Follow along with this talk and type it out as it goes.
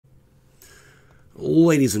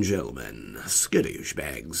Ladies and gentlemen, skittish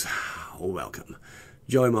bags, welcome.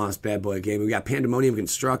 Joey Moss, Bad Boy Game. We got Pandemonium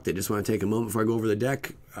Constructed. Just want to take a moment before I go over the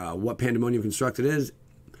deck. What Pandemonium Constructed is: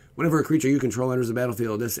 whenever a creature you control enters the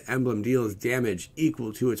battlefield, this emblem deals damage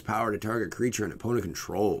equal to its power to target creature an opponent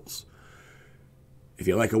controls. If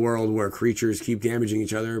you like a world where creatures keep damaging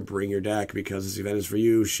each other, bring your deck, because this event is for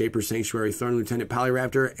you. Shaper Sanctuary, Thorn Lieutenant,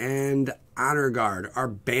 Polyraptor, and Honor Guard are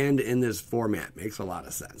banned in this format. Makes a lot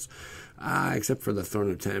of sense. Except for the Thorn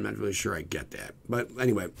Lieutenant, I'm not really sure I get that. But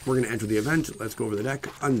anyway, we're going to enter the event. Let's go over the deck.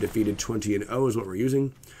 Undefeated 20-0 is what we're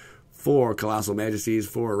using. 4 Colossal Majesties,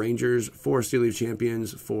 4 Rangers, 4 Steel Leaf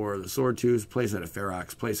Champions, 4 the Swordtooth, playset of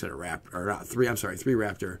Ferox, playset of Raptor, or not, 3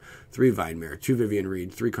 Raptor, 3 Vine Mare, 2 Vivien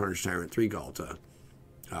Reid, 3 Carnage Tyrant, 3 Ghalta.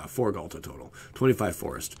 4 Ghalta total. 25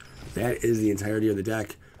 Forest. That is the entirety of the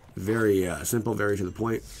deck. Very simple, very to the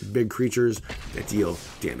point. Big creatures that deal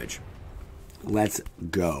damage. Let's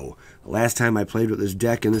go. Last time I played with this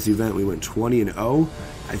deck in this event, we went 20-0.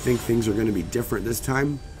 I think things are going to be different this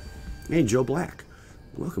time. Hey, Joe Black.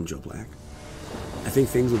 Welcome, Joe Black. I think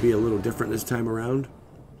things will be a little different this time around.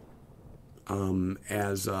 I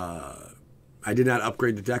did not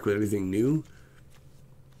upgrade the deck with anything new,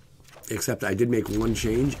 except I did make one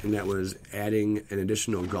change, and that was adding an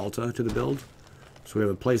additional Ghalta to the build. So we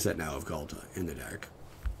have a playset now of Ghalta in the deck.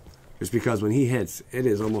 Just because when he hits, it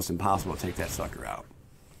is almost impossible to take that sucker out.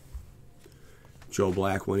 Joe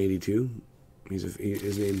Black 182.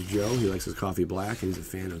 His name's Joe. He likes his coffee black, and he's a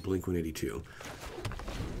fan of Blink 182.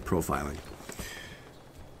 Profiling.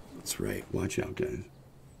 That's right. Watch out, guys.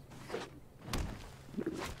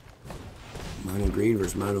 Mono green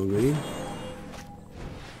versus mono green.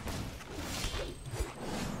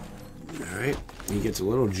 Alright. He gets a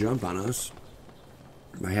little jump on us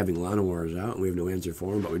by having Lana Wars out, and we have no answer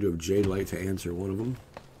for him, but we do have Jadelight to answer one of them.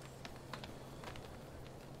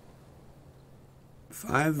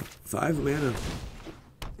 5 mana.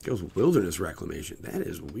 Goes Wilderness Reclamation. That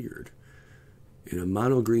is weird. In a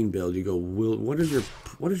mono green build, you go what is your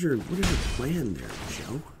plan there,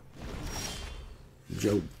 Joe?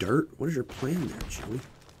 Joe Dirt? What is your plan there, Joey?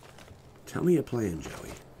 Tell me a plan,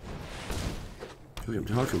 Joey. I feel like I'm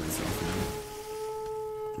talking to myself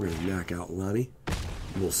now. We're gonna knock out Lonnie.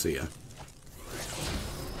 We'll see ya.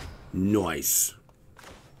 Nice.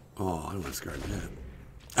 Oh, I don't want to discard that.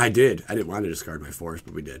 I did. I didn't want to discard my forest,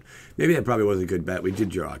 but we did. Maybe that probably was a good bet. We did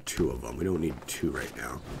draw 2 of them. We don't need 2 right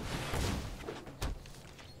now.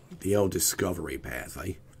 The old discovery path,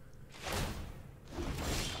 eh?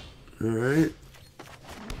 Alright.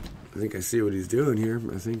 I think I see what he's doing here.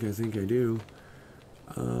 I think I do.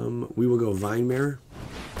 We will go Vine Mare,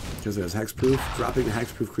 because it has hexproof. Dropping the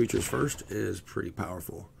hexproof creatures first is pretty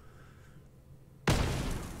powerful.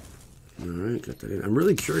 Alright, got that in. I'm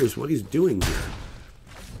really curious what he's doing here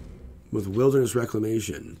with Wilderness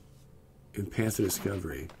Reclamation and Path of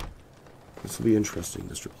Discovery. This will be interesting,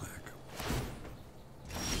 Mr. Black.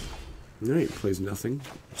 Alright, plays nothing.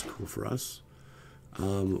 That's cool for us.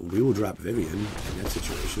 We will drop Vivien in that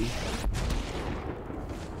situation.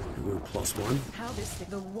 We're +1.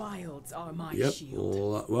 The wilds are my yep.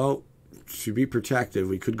 shield. Well, to be protective,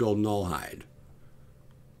 we could go Nullhide.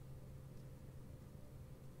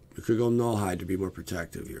 We could go Nullhide to be more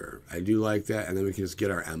protective here. I do like that, and then we can just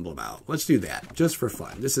get our emblem out. Let's do that, just for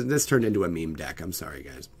fun. This turned into a meme deck. I'm sorry,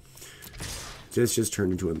 guys. This just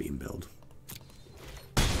turned into a meme build.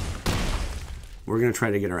 We're going to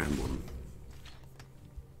try to get our emblem.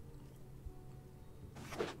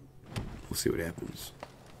 We'll see what happens.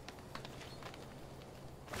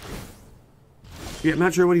 Yeah, I'm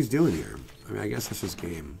not sure what he's doing here. I mean, I guess this is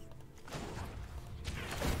game.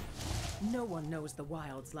 No one knows the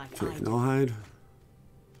wilds like Take I do. Nullhide.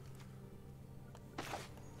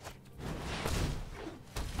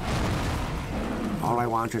 All I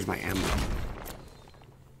want is my emblem.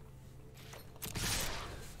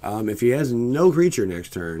 If he has no creature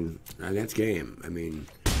next turn, that's game. I mean,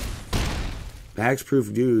 the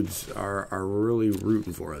hexproof dudes are really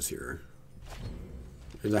rooting for us here.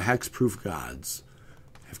 The hexproof gods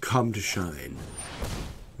have come to shine.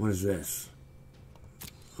 What is this?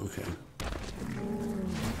 Okay.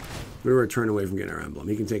 We were a turn away from getting our emblem.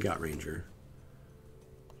 He can take out Ranger.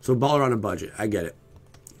 So baller on a budget. I get it.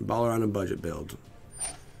 Baller on a budget build.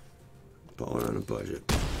 Baller on a budget.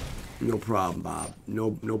 No problem, Bob.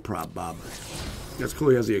 No problem, Bob. That's cool.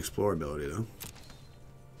 He has the Explore ability, though.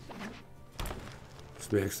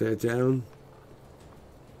 Smacks that down.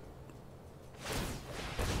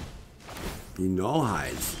 He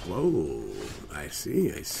Nullhides. Whoa. I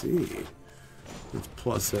see. Let's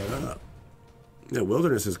plus that up. Yeah,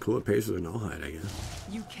 Wilderness is cool. It pays for the Nullhide, I guess.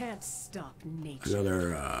 You can't stop nature.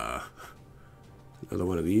 Another Another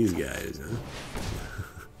one of these guys, huh?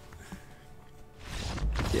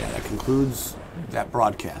 Yeah, that concludes that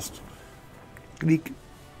broadcast. Gleek.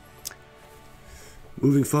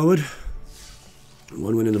 Moving forward,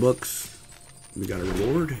 1 win in the books. We got a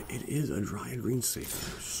reward. It is a Dryad Green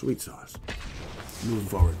Safer. Sweet sauce. Moving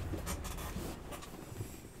forward.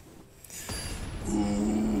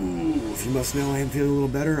 Ooh, if you must know, I am feeling a little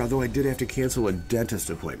better, although I did have to cancel a dentist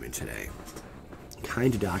appointment today.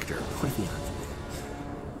 Kind doctor. Quite the honest.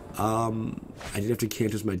 I did have to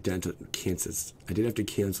cancel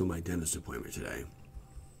my dentist appointment today.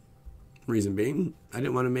 Reason being, I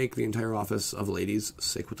didn't want to make the entire office of ladies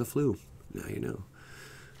sick with the flu. Now you know.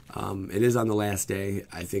 It is on the last day.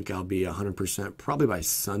 I think I'll be 100% probably by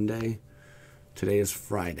Sunday. Today is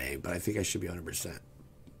Friday, but I think I should be 100%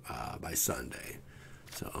 by Sunday.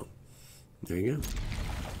 So, there you go.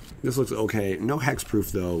 This looks okay. No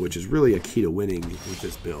hexproof, though, which is really a key to winning with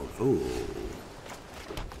this build. Oh.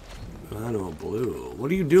 I know, blue.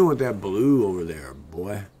 What are you doing with that blue over there,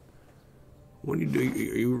 boy? What are you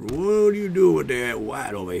doing? What are you doing with that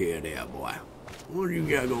white over here, there, boy? What do you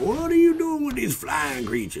got going? What are you doing with these flying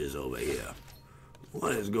creatures over here?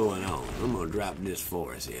 What is going on? I'm gonna drop this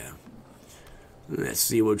for us here. Let's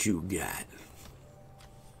see what you got.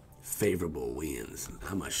 Favorable wins.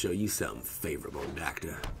 I'm gonna show you something favorable,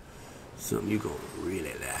 Doctor. Something you gonna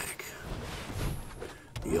really like.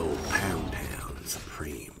 The old Pound Town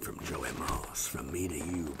Supreme from Joey Moss. From me to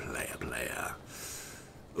you, player.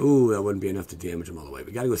 Ooh, that wouldn't be enough to damage him all the way.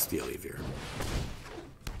 We gotta go Steel Leaf here.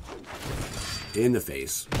 In the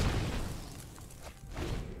face.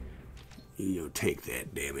 You take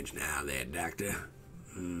that damage now, there, Doctor.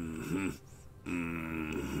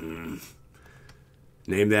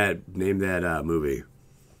 Name that movie.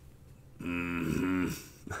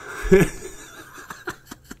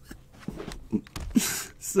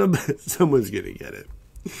 Someone's gonna get it.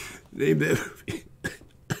 Name that movie.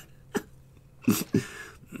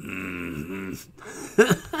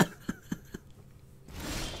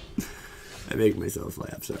 I make myself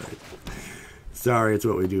laugh, sorry. Sorry, it's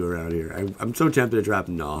what we do around here. I'm so tempted to drop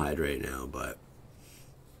Nullhide right now, but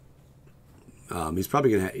he's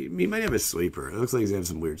probably gonna he might have a sleeper. It looks like he's gonna have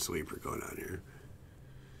some weird sleeper going on here.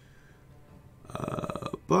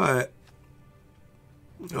 But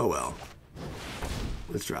oh well.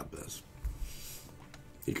 Let's drop this.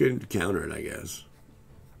 He couldn't counter it, I guess.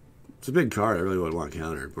 It's a big card. I really wouldn't want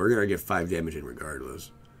countered. We're gonna get 5 damage in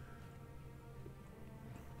regardless.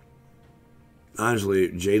 Honestly,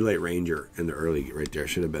 Jadelight Ranger in the early right there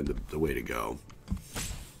should have been the way to go.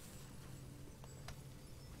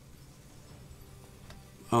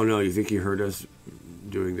 Oh no, you think he heard us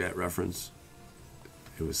doing that reference?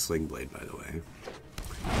 It was Sling Blade, by the way.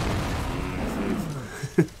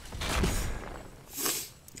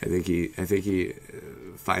 I think he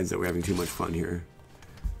finds that we're having too much fun here.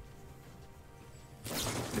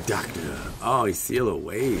 The Doctor. Oh, he Seal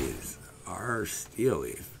Aways. Our Steel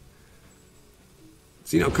Leaf.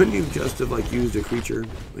 So, you know, couldn't you just have, like, used a creature,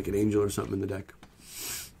 like an angel or something in the deck?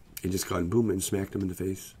 And just gone boom and smacked him in the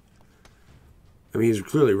face? I mean, he's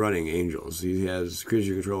clearly running angels. He has creatures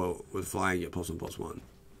you control with flying, get +1/+1.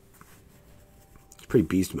 It's pretty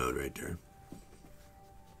beast mode right there.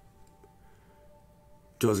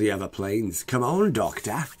 Does he have a planes? Come on,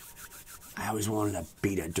 Doctor. I always wanted to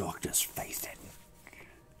beat a doctor's face in.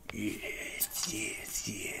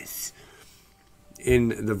 Yes.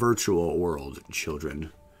 In the virtual world,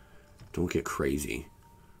 children, don't get crazy.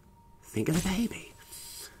 Think of the baby.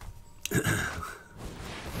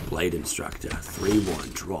 Blade Instructor,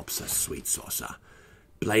 3/1, drops a sweet saucer.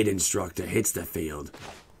 Blade Instructor hits the field,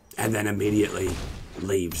 and then immediately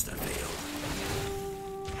leaves the field.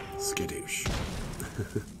 Skadoosh.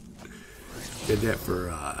 Did that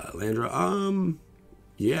for Landra.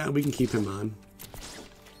 Yeah, we can keep him on.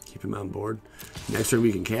 Keep him on board. Next turn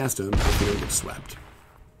we can cast him if we don't get swept.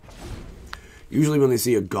 Usually when they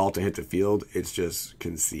see a Ghalta hit the field, it's just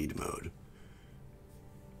concede mode.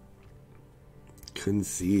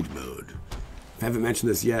 Concede mode. I haven't mentioned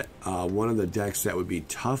this yet. One of the decks that would be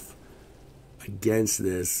tough against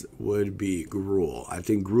this would be Gruul. I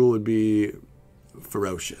think Gruul would be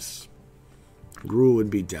ferocious. Gruul would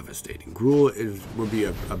be devastating. Gruul would be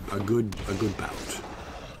a good bout.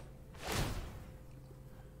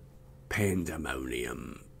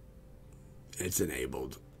 Pandemonium. It's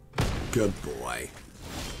enabled. Good boy.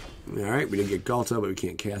 Alright, we didn't get Ghalta, but we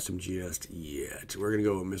can't cast him just yet. We're going to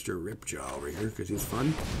go with Mr. Ripjaw over here, because he's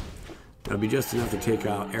fun. That'll be just enough to take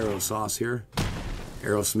out Arrow Sauce here.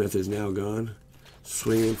 Aerosmith is now gone.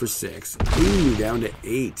 Swinging for 6. Ooh, down to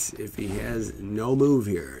 8. If he has no move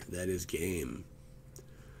here, that is game.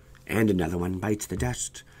 And another one bites the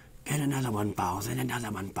dust. And another one falls, and another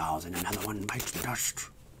one falls, and another one bites the dust.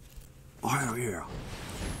 Oh, yeah.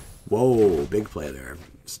 Whoa, big play there.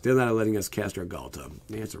 Still not letting us cast our Ghalta.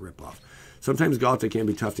 Yeah, it's a ripoff. Sometimes Ghalta can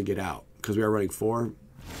be tough to get out, because we are running 4.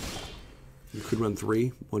 You could run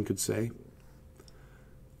 3, one could say.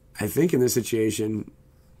 I think in this situation,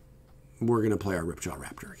 we're going to play our Ripjaw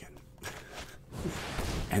Raptor again.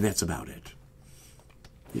 And that's about it.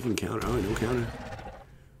 You can counter. Oh, no counter.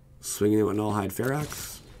 Swinging it with Nullhide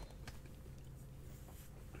Ferox.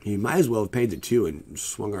 He might as well have paid the 2 and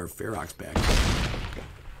swung our Ferox back.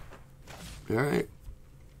 All right.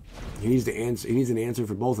 He needs to answer. He needs an answer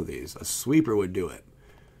for both of these. A sweeper would do it.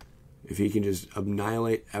 If he can just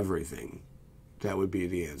annihilate everything, that would be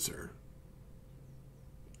the answer.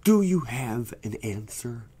 Do you have an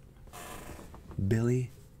answer,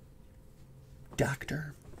 Billy?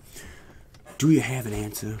 Doctor? Do you have an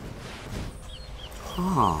answer?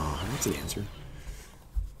 Ah, that's an answer.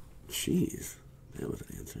 Jeez, that was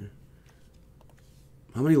an answer.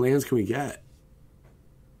 How many lands can we get?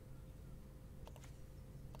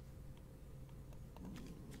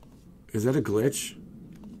 Is that a glitch?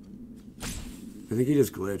 I think he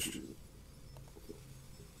just glitched.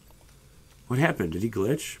 What happened? Did he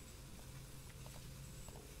glitch?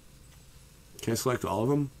 Can I select all of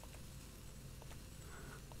them?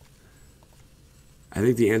 I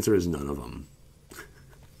think the answer is none of them.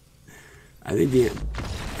 I think the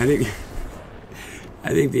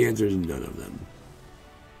answer is none of them.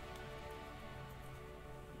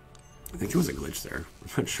 I think there was a glitch there. I'm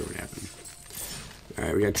not sure what happened. All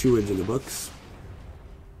right, we got 2 wins in the books.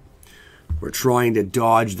 We're trying to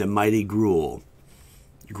dodge the mighty Gruul.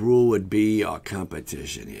 Gruul would be our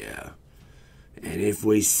competition here. And if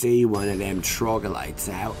we see one of them troglodytes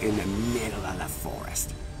out in the middle of the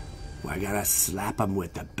forest, we're gonna slap him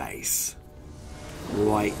with the base.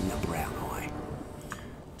 Right in the brown eye.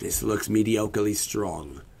 This looks mediocrely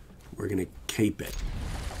strong. We're gonna keep it.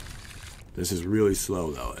 This is really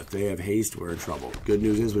slow though. If they have haste, we're in trouble. Good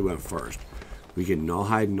news is we went first. We can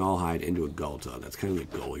Nullhide into a Ghalta. That's kind of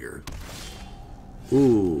the goal here.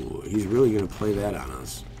 Ooh, he's really gonna play that on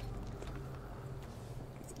us.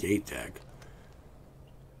 Gate deck.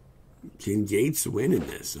 Can Gates win in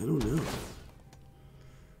this? I don't know.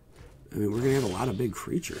 I mean, we're going to have a lot of big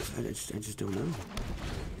creatures. I just don't know.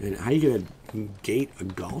 And how are you going to gate a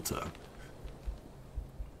Ghalta?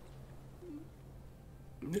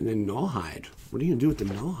 And then Nullhide. What are you going to do with the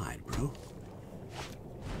Nullhide, bro?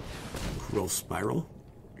 Cruel Spiral,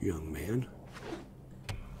 young man.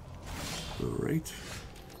 Alright.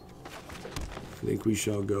 I think we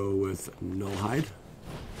shall go with Nullhide.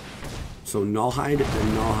 So Nullhide,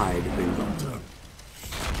 then Nullhide, then Ghalta.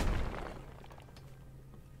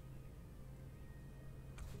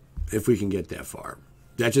 If we can get that far.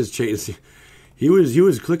 That just changed. He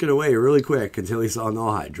was clicking away really quick until he saw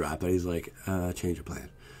Nullhide drop, and he's like, change of plan.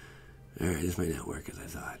 Alright, this might not work as I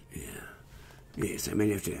thought. Yeah. Yes, I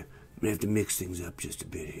might have to mix things up just a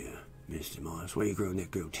bit here, Mr. Moss. Why are you growing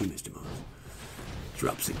that girl too, Mr. Moss?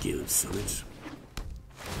 Drops a guild summons.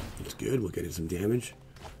 That's good, we're getting some damage.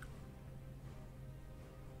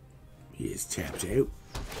 He is tapped out.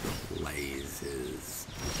 Lays his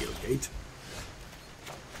guild gate.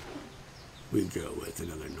 We go with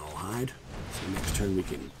another Nullhide. So next turn we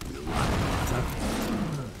can Ghalta.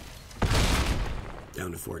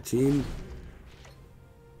 Down to 14.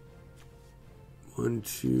 1,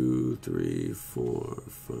 2, 3, 4,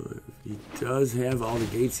 5. He does have all the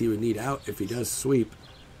gates he would need out if he does sweep.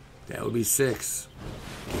 That would be 6.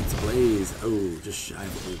 Gates Blaze. Oh, just shy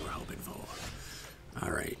of what we were hoping for.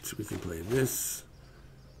 Alright, we can play this.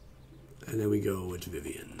 And then we go with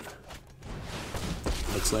Vivien.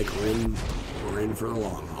 Looks like we're in for a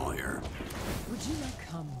long haul here. Would you like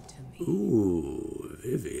come to me? Ooh,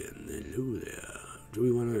 Vivien. Hello there. Do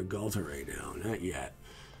we want another Ghalta right now? Not yet.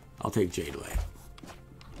 I'll take Jadelight.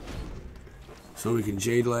 So we can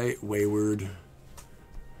Jadelight, Wayward.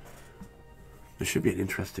 This should be an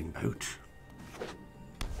interesting bout.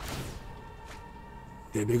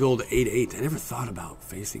 Yeah, big old 8/8. I never thought about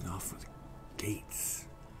facing off with gates.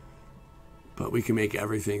 But we can make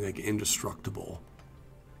everything like indestructible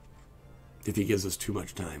if he gives us too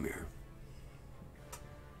much time here.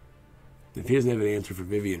 If he doesn't have an answer for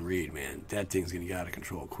Vivien Reid, man, that thing's going to get out of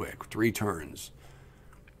control quick. 3 turns.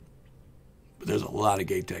 But there's a lot of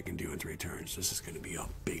gate deck can do in 3 turns. This is going to be our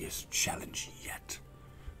biggest challenge yet.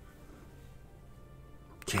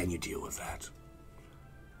 Can you deal with that?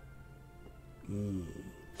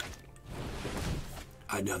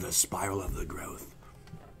 Another Spiral of the Growth.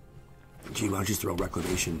 Gee, why don't you just throw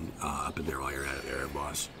Reclamation up in there while you're at it there,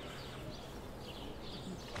 boss?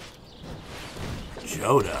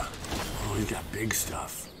 Joda. Oh, he's got big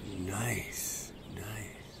stuff. Nice. Nice.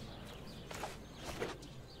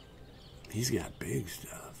 He's got big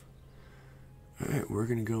stuff. Alright, we're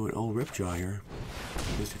going to go with old Ripjaw here.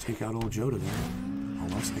 Just to take out old Joda there. Oh,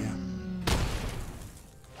 what's that?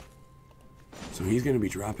 So he's going to be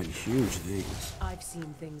dropping huge things. I've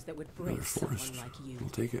seen things that would break someone like you. We'll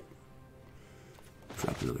take it.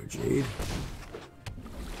 Drop another Jade.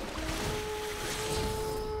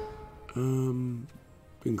 We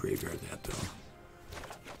can graveyard that though.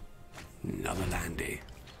 Another Landy.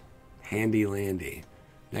 Handy Landy.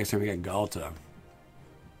 Next time we got Ghalta.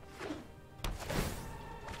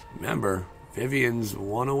 Remember, Vivien's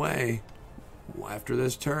one away. After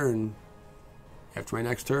this turn, after my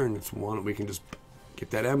next turn, it's one we can just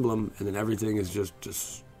get that emblem, and then everything is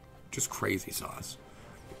just crazy sauce.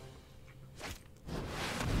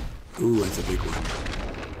 Ooh, that's a big one.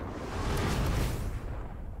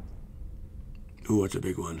 Ooh, that's a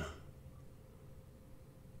big one.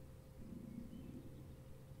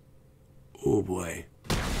 Oh boy.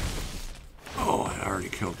 Oh, I already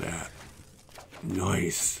killed that.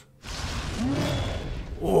 Nice.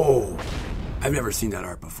 Oh, I've never seen that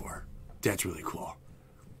art before. That's really cool.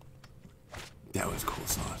 That was cool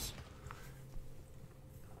sauce.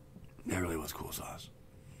 That really was cool sauce.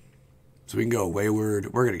 So we can go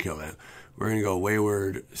Wayward. We're going to kill that. We're going to go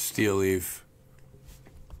Wayward, Steel Leaf,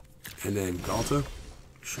 and then Ghalta.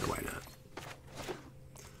 Sure, why not?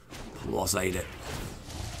 We'll also eat it.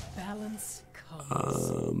 Balance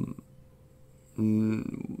comes.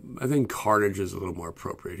 I think Carnage is a little more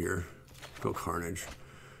appropriate here. Go Carnage.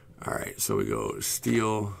 All right, so we go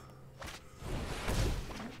Steel,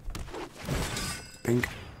 Pink,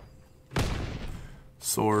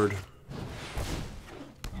 Sword,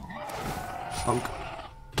 Punk,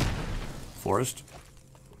 Forest,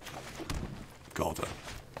 Ghalta.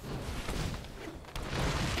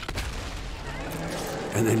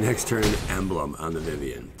 And then next turn, Emblem on the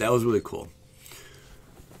Vivien. That was really cool.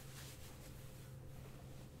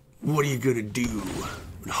 What are you gonna do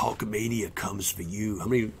when Hulkamania comes for you? How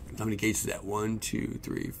many gates is that? 1, 2,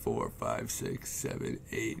 3, 4, 5, 6, 7,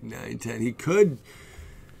 8, 9, 10. He could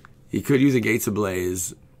use a Gates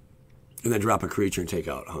Ablaze and then drop a creature and take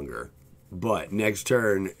out Hunger. But next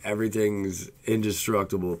turn, everything's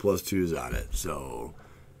indestructible +2s on it. So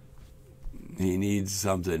he needs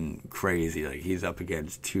something crazy. Like he's up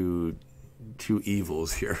against two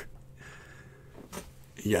evils here.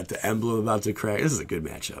 You got the Emblem about to crack. This is a good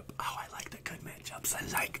matchup. Oh, I like the good matchups. I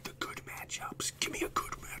like the good matchups. Give me a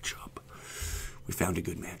good matchup. We found a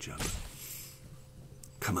good matchup.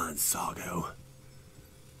 Come on, Sago.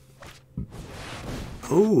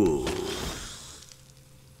 Oh.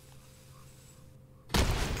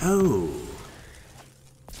 Oh.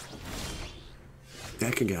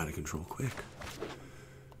 That can get out of control quick.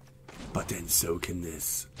 But then so can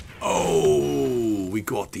this. Oh, we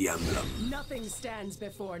got the emblem. Nothing stands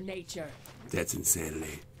before nature. That's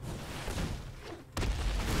insanity.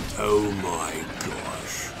 Oh my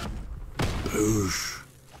gosh. Boosh.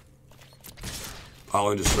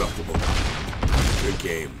 All indestructible. Good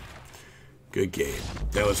game. Good game.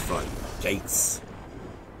 That was fun. Gates.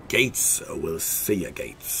 Gates. Oh, we'll see ya,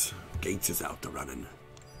 Gates. Gates is out the running.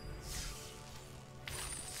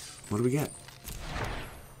 What do we get?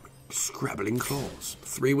 Scrabbling Claws.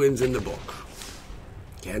 3 wins in the book.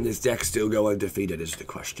 Can this deck still go undefeated is the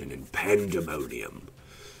question in Pandemonium.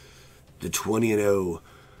 The 20-0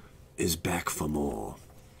 is back for more.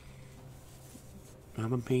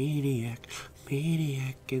 I'm a maniac,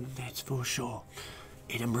 and that's for sure.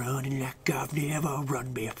 And I'm running like I've never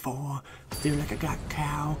run before. I feel like I got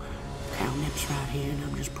cow nips right here, and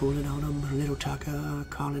I'm just pulling on them. A little tugger,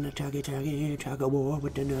 calling a tug of war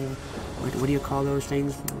with the, what do you call those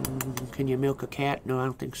things? Can you milk a cat? No, I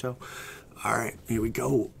don't think so. All right, here we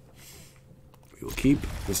go. We will keep.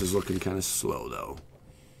 This is looking kind of slow, though.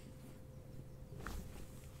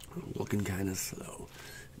 Looking kind of slow.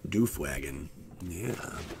 Doofwagon.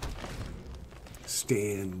 Yeah.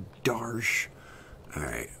 Stan Darsh. All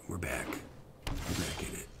right, we're back. We're back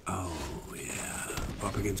in it. Oh, yeah.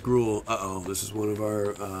 Up against Gruul. Uh-oh, this is one of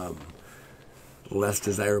our less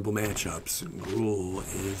desirable matchups. Gruul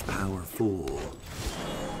is powerful.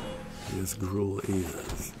 Yes, Gruul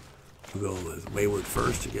is. We'll go with Wayward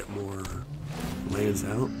first to get more lands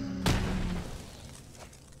out.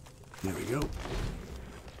 There we go.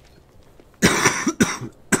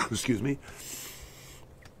 Excuse me.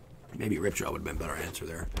 Maybe Ripjaw would have been a better answer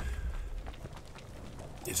there.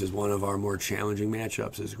 This is one of our more challenging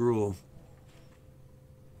matchups, is Gruul.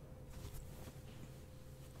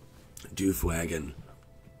 Doofwagon.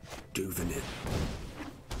 Doofing it.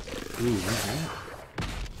 Ooh, what's that?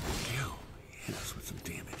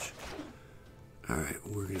 Alright,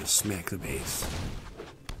 we're going to smack the base.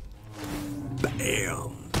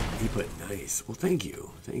 Bam! He put nice. Well, thank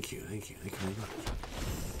you. Thank you very much.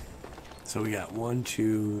 So we got 1,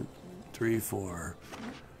 2, 3, 4,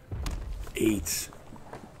 8.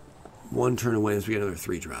 1 turn away, so we get another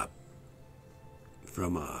 3 drop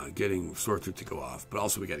from getting Swordtooth to go off. But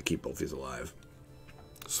also we got to keep both these alive.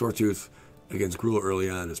 Swordtooth against Gruul early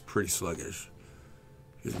on is pretty sluggish.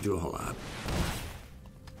 He doesn't do a whole lot.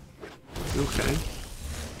 Okay.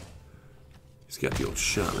 He's got the old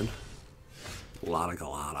shaman. Lotta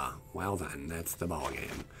Ghalta. Well then, that's the ball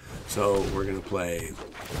game. So we're gonna play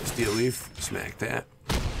Steel Leaf, smack that,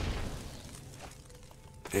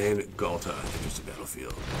 and Ghalta enters the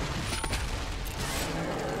battlefield.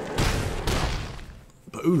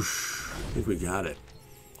 Boosh! I think we got it.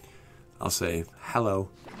 I'll say hello.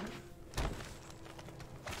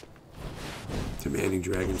 Demanding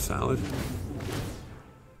Dragon solid.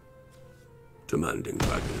 Demanding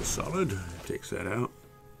Dragon is solid. Takes that out.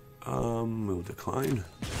 We'll decline.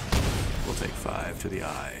 We'll take 5 to the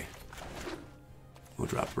eye. We'll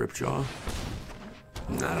drop Ripjaw.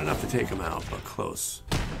 Not enough to take him out, but close.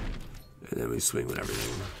 And then we swing with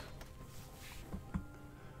everything.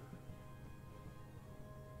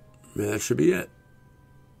 Yeah, that should be it.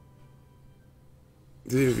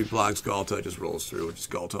 Even if he blocks Ghalta, it just rolls through with just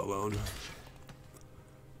Ghalta alone.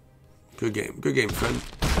 Good game, friend.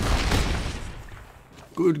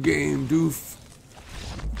 Good game, doof.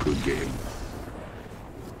 Good game.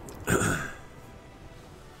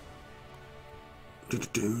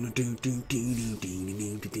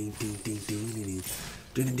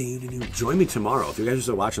 Join me tomorrow. If you guys are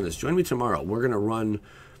still watching this, join me tomorrow. We're going to run,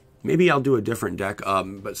 maybe I'll do a different deck,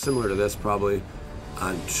 but similar to this probably,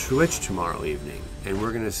 on Twitch tomorrow evening. And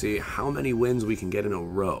we're going to see how many wins we can get in a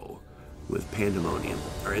row with Pandemonium,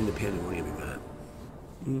 or in the Pandemonium event.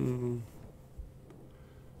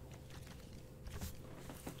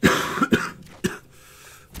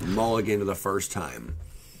 Mulligan to the first time.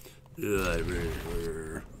 I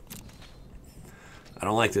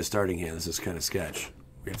don't like this starting hand. This is kind of sketch.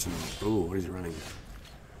 We have some... Ooh, what is he running?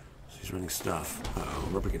 He's running stuff. Uh-oh,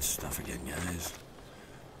 we're up against stuff again, guys.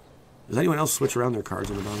 Does anyone else switch around their cards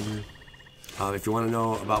on the bottom here? If you want to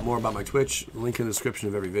know more about my Twitch, link in the description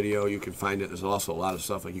of every video. You can find it. There's also a lot of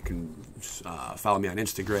stuff. Like you can follow me on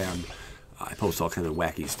Instagram. I post all kind of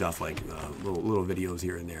wacky stuff, like little videos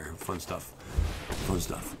here and there. Fun stuff.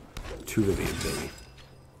 2 Vivien, baby.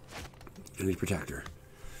 And he's Protector.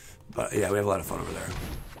 But yeah, we have a lot of fun over there.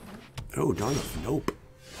 Oh, Dawn of Nope.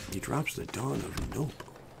 He drops the Dawn of Nope.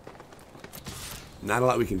 Not a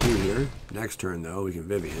lot we can do here. Next turn, though, we can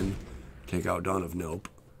Vivien. Take out Dawn of Nope.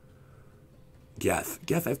 Geth.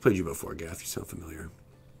 Geth, I've played you before, Geth. You sound familiar.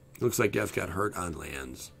 Looks like Geth got hurt on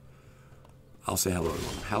lands. I'll say hello to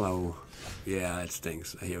him. Hello. Yeah, that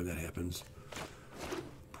stinks. I hate when that happens.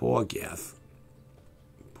 Poor Geth.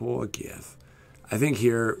 Poor Geth. I think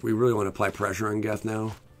here we really want to apply pressure on Geth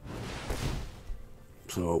now.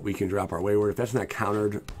 So we can drop our Wayward. If that's not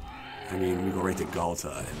countered, I mean, we go right to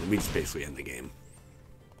Ghalta, and we just basically end the game.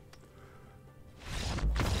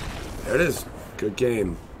 There it is. Good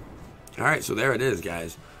game. All right, so there it is,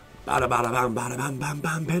 guys. Bada bada bam bada bam bam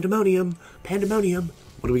bam. Pandemonium. Pandemonium.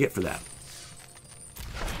 What do we get for that?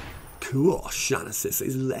 Cool. Shauna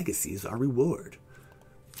Sisse's legacy is our reward.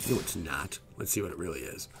 No, it's not. Let's see what it really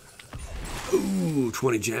is. Ooh,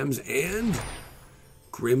 20 gems and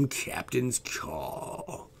Grim Captain's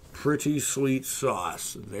Call. Pretty sweet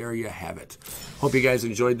sauce. There you have it. Hope you guys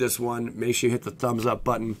enjoyed this one. Make sure you hit the thumbs up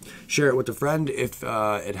button. Share it with a friend if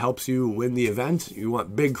it helps you win the event. You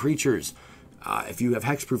want big creatures. If you have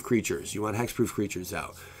hexproof creatures, you want hexproof creatures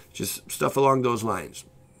out. Just stuff along those lines.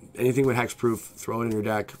 Anything with hexproof, throw it in your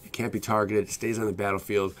deck. It can't be targeted. It stays on the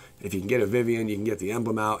battlefield. If you can get a Vivien, you can get the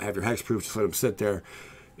emblem out. Have your hexproof, just let them sit there.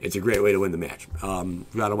 It's a great way to win the match. You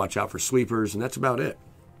got to watch out for sweepers, and that's about it.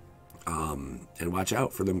 And watch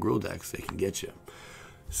out for them Gruul decks. They can get you.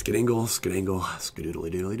 Skidingle, skidangle,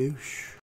 skadoodly doodly doosh.